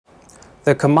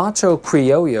The Camacho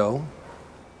Criollo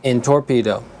in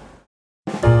Torpedo.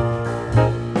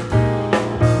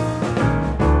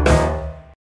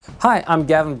 Hi, I'm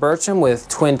Gavin Burcham with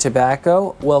Twin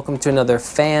Tobacco. Welcome to another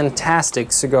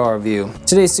fantastic cigar review.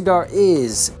 Today's cigar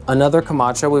is another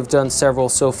Camacho. We've done several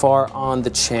so far on the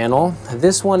channel.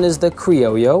 This one is the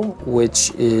Criollo,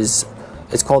 which is,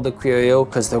 it's called the Criollo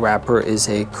because the wrapper is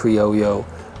a Criollo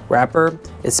wrapper.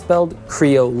 It's spelled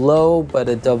Criollo, but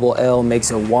a double L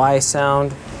makes a Y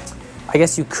sound. I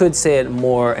guess you could say it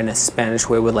more in a Spanish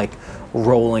way with like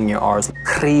rolling your R's.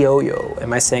 Criollo.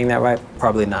 Am I saying that right?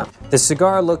 Probably not. The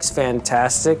cigar looks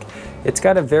fantastic. It's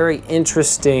got a very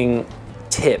interesting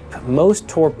tip. Most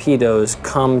torpedoes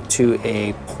come to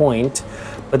a point,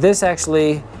 but this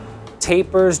actually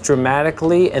tapers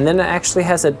dramatically, and then it actually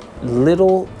has a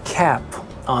little cap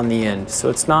on the end. So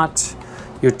it's not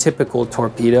your typical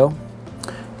torpedo.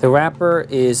 The wrapper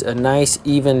is a nice,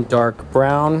 even dark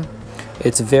brown.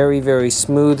 It's very, very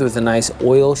smooth with a nice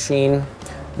oil sheen.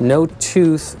 No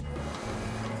tooth.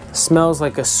 Smells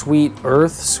like a sweet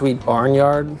earth, sweet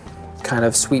barnyard, kind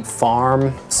of sweet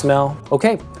farm smell.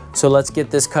 Okay, so let's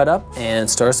get this cut up and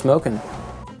start smoking.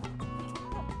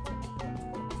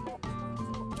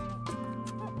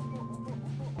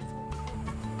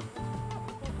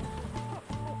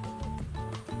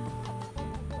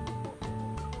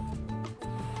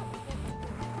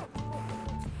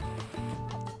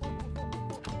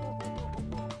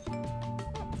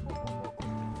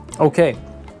 Okay,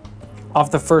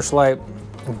 off the first light,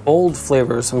 bold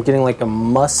flavors. I'm getting like a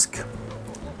musk,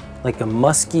 like a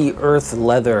musky earth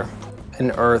leather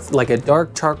and earth, like a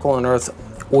dark charcoal and earth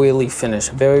oily finish.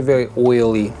 Very, very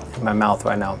oily in my mouth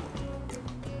right now.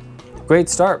 Great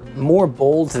start. More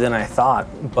bold than I thought,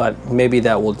 but maybe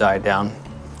that will die down.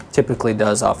 Typically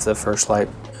does off the first light.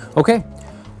 Okay,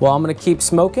 well, I'm gonna keep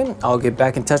smoking. I'll get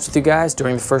back in touch with you guys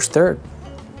during the first third.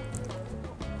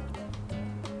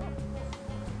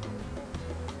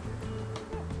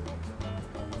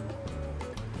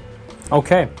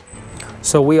 Okay,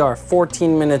 so we are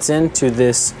 14 minutes into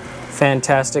this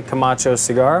fantastic Camacho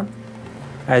cigar.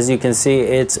 As you can see,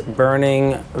 it's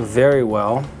burning very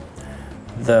well.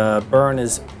 The burn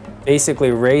is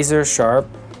basically razor sharp.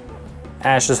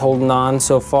 Ash is holding on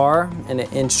so far, and an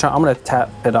inch. I'm gonna tap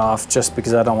it off just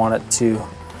because I don't want it to,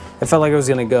 it felt like it was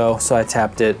gonna go, so I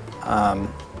tapped it.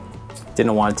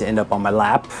 Didn't want it to end up on my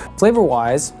lap.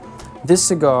 Flavor-wise, this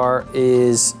cigar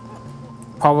is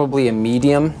probably a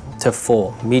medium to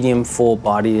full, medium full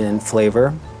bodied in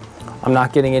flavor. I'm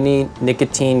not getting any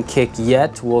nicotine kick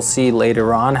yet. We'll see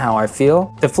later on how I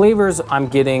feel. The flavors I'm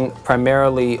getting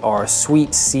primarily are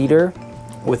sweet cedar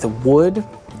with a wood,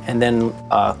 and then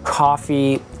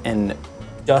coffee and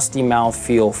dusty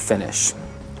mouthfeel finish.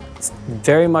 It's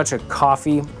very much a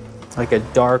coffee, like a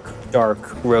dark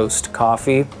roast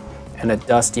coffee, and a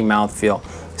dusty mouthfeel.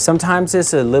 Sometimes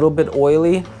it's a little bit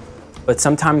oily, but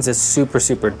sometimes it's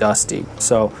super dusty.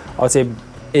 So I would say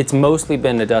it's mostly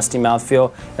been a dusty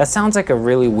mouthfeel. That sounds like a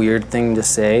really weird thing to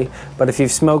say, but if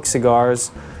you've smoked cigars,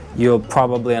 you'll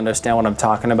probably understand what I'm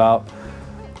talking about.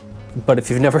 But if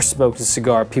you've never smoked a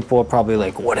cigar, people are probably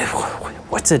like,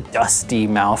 what's a dusty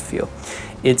mouthfeel?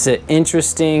 It's an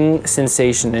interesting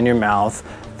sensation in your mouth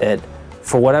that,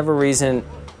 for whatever reason,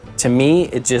 to me,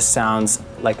 it just sounds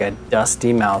like a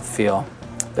dusty mouthfeel.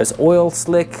 There's oil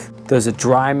slick, there's a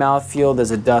dry mouthfeel,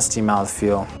 there's a dusty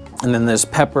mouthfeel, and then there's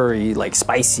peppery, like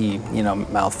spicy,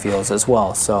 mouthfeels as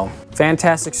well. So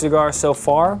fantastic cigar so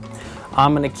far.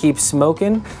 I'm gonna keep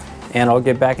smoking, and I'll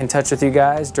get back in touch with you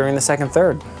guys during the second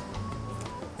third.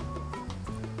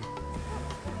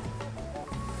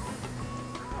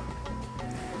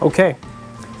 Okay,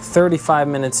 35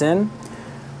 minutes in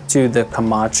to the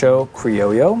Camacho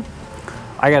Criollo.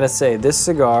 I gotta say, this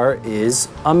cigar is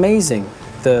amazing.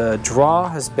 The draw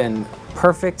has been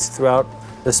perfect throughout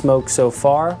the smoke so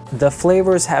far. The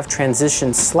flavors have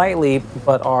transitioned slightly,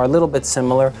 but are a little bit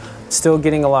similar. Still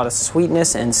getting a lot of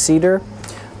sweetness and cedar,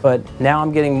 but now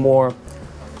I'm getting more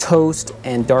toast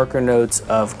and darker notes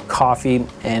of coffee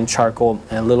and charcoal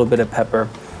and a little bit of pepper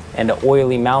and an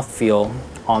oily mouthfeel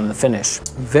on the finish.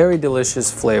 Very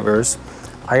delicious flavors.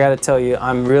 I gotta tell you,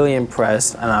 I'm really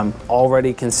impressed, and I'm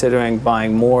already considering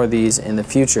buying more of these in the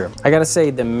future. I gotta say,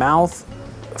 the mouth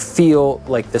feel,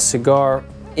 like the cigar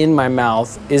in my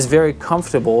mouth, is very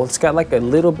comfortable. It's got like a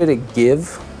little bit of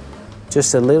give,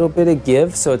 just a little bit of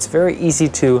give, so it's very easy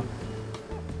to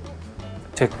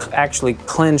actually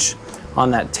clench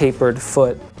on that tapered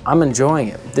foot. I'm enjoying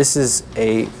it. This is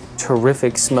a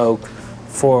terrific smoke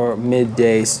for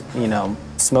midday,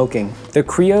 smoking. The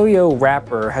Criollo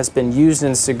wrapper has been used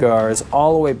in cigars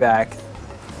all the way back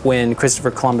when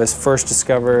Christopher Columbus first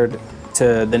discovered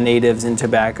to the natives in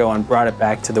tobacco and brought it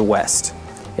back to the West.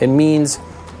 It means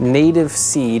native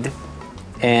seed,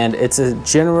 and it's a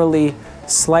generally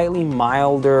slightly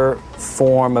milder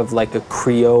form of like a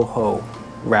Criollo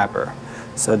wrapper.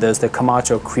 So there's the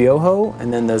Camacho Criollo,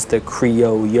 and then there's the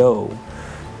Criollo.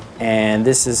 And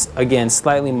this is, again,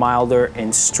 slightly milder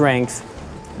in strength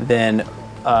than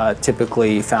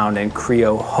typically found in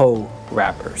Criollo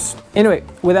wrappers. Anyway,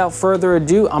 without further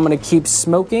ado, I'm gonna keep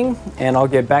smoking, and I'll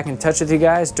get back in touch with you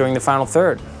guys during the final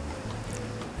third.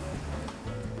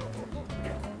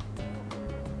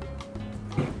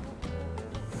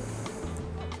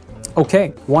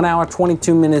 Okay, 1 hour,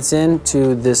 22 minutes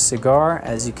into this cigar.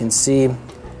 As you can see,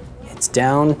 it's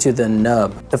down to the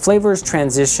nub. The flavors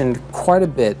transitioned quite a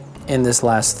bit in this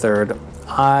last third.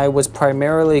 I was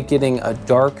primarily getting a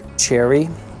dark cherry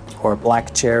or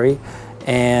black cherry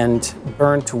and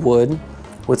burnt wood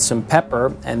with some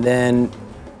pepper, and then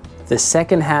the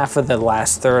second half of the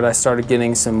last third I started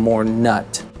getting some more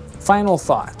nut. Final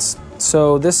thoughts.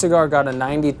 So this cigar got a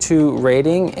 92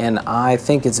 rating, and I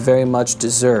think it's very much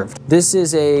deserved. This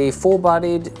is a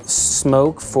full-bodied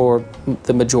smoke for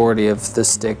the majority of the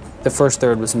stick. The first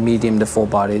third was medium to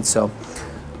full-bodied, so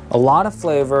a lot of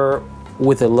flavor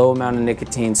with a low amount of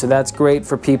nicotine. So that's great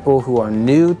for people who are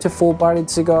new to full-bodied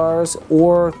cigars,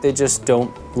 or they just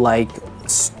don't like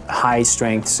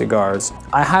high-strength cigars.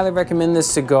 I highly recommend this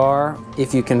cigar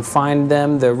if you can find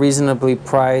them. They're reasonably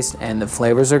priced and the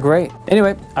flavors are great.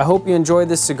 Anyway, I hope you enjoyed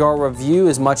this cigar review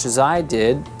as much as I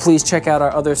did. Please check out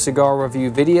our other cigar review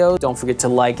videos. Don't forget to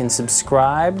like and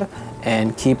subscribe,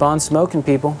 and keep on smoking,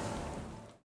 people.